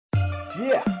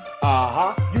Yeah,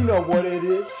 you know what it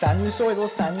is. Sinusoidal,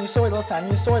 sinusoidal,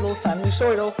 sinusoidal,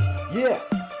 sinusoidal. Yeah,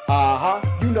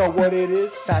 you know what it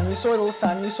is. Sinusoidal,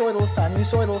 sinusoidal,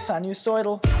 sinusoidal,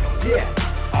 sinusoidal. Yeah,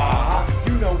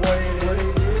 you know what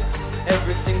it is.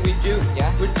 Everything we do,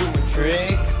 yeah, we're doing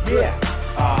trig. Yeah,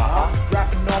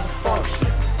 graphing all the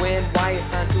functions. When y is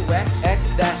sine to x,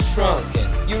 that's shrunken.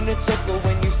 Unit circle,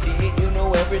 when you see it, you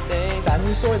know everything.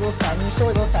 Sinusoidal,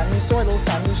 sinusoidal, sinusoidal,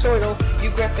 sinusoidal.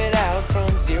 You graph it out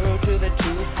from 0 to the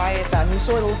 2 pi. It's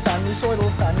Sinusoidal, sinusoidal,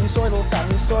 sinusoidal,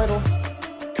 sinusoidal.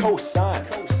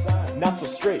 Cosine, not so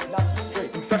straight.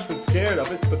 And freshmen scared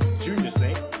of it, but the juniors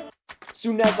ain't.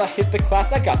 Soon as I hit the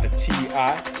class, I got the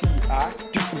TI.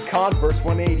 Do some converse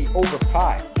 180 over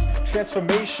pi.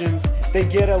 Transformations, they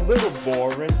get a little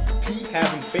boring.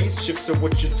 PHAV and phase shifts are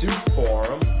what you do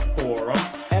for 'em.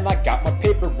 And I got my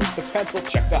paper with the pencil,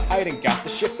 checked the height and got the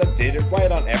shift. I did it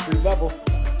right on every level.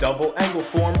 Double angle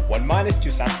form, 1 minus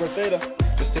 2 sine squared theta.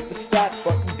 Just hit the stat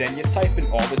button, then you type in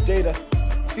all the data.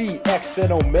 Phi, x,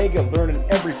 and omega, learning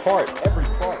every part.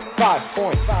 5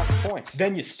 points,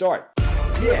 then you start.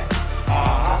 Yeah,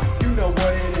 you know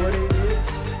what it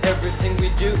is. everything we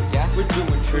do, yeah, we're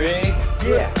doing trig.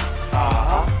 Yeah,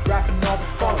 graphing all the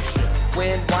functions.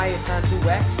 When y is sine to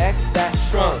x, that's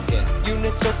shrunken.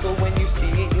 Unit circle, when you see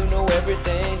it, you know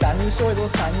everything. Sinusoidal,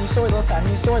 sinusoidal,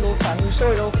 sinusoidal,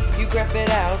 sinusoidal. You graph it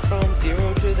out from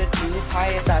 0 to the 2 pi.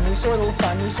 It's Sinusoidal,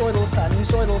 sinusoidal,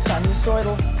 sinusoidal,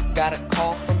 sinusoidal. got a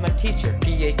call from my teacher.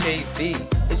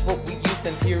 PHAV is what we use,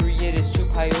 then period is 2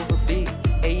 pi over b.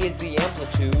 A is the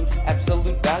amplitude,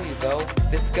 absolute value though.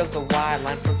 This scales the y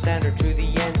line from center to the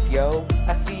ends, yo.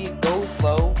 I see it goes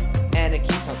low, and it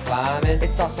keeps on climbing. It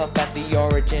starts off at the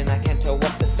origin, I can't tell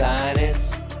what the sign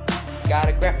is. Got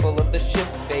a graph full of the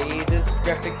shift phases.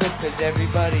 Graphic good cause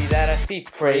everybody that I see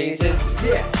praises.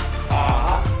 Yeah,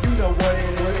 you know what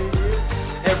it is.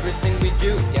 Everything we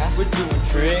do, yeah, we're doing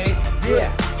trig.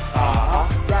 Yeah,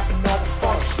 graphing all the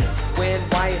functions. When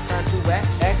y is sine to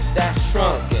x, that's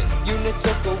shrunken. Unit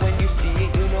circle, when you see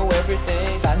it, you know everything.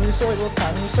 Sinusoidal,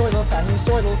 sinusoidal,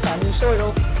 sinusoidal,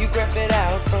 sinusoidal. You graph it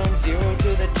out from 0 to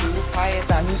the 2 pi.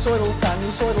 It's Sinusoidal,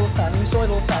 sinusoidal,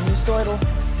 sinusoidal, sinusoidal.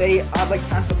 Stay out like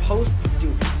sine's supposed to do.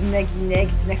 Neg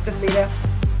next to theta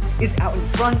is out in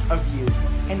front of you.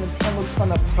 And the tan looks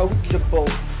unapproachable.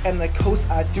 And the cos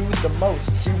I do the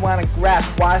most. You wanna graph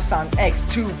y sine x,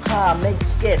 2 pi, make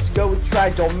sketch, go try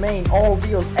domain, all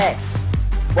reals x.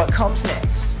 What comes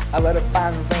next? I let it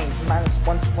find range,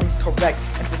 -1 to 1's correct.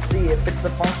 And to see if it's a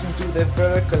function, do the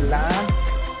vertical line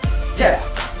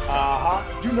test.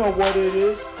 You know what it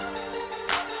is.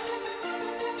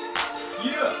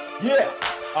 Yeah,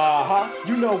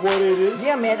 you know what it is.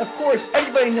 Yeah man, of course,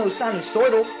 everybody knows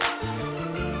sinusoidal.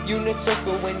 unit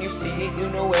circle, when you see it, you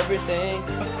know everything.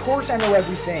 Of course I know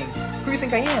everything. Who do you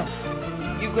think I am?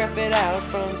 You graph it out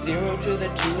from 0 to the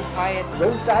 2 pi. It's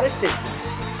Roadside assistance.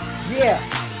 Yeah.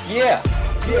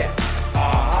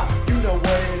 You know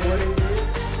what it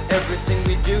is. everything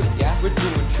we do, yeah, we're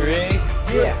doing trig.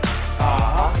 Yeah,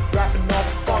 graphing all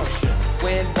the functions.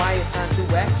 When y is sine to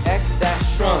x, that's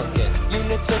shrunken.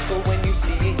 Unit circle, when you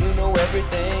see it, you know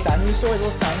everything.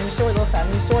 Sinusoidal, sinusoidal,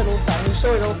 sinusoidal,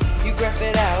 sinusoidal. You graph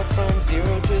it out from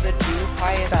 0 to the 2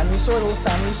 pi. It's Sinusoidal,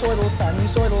 sinusoidal,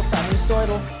 sinusoidal,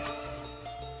 sinusoidal.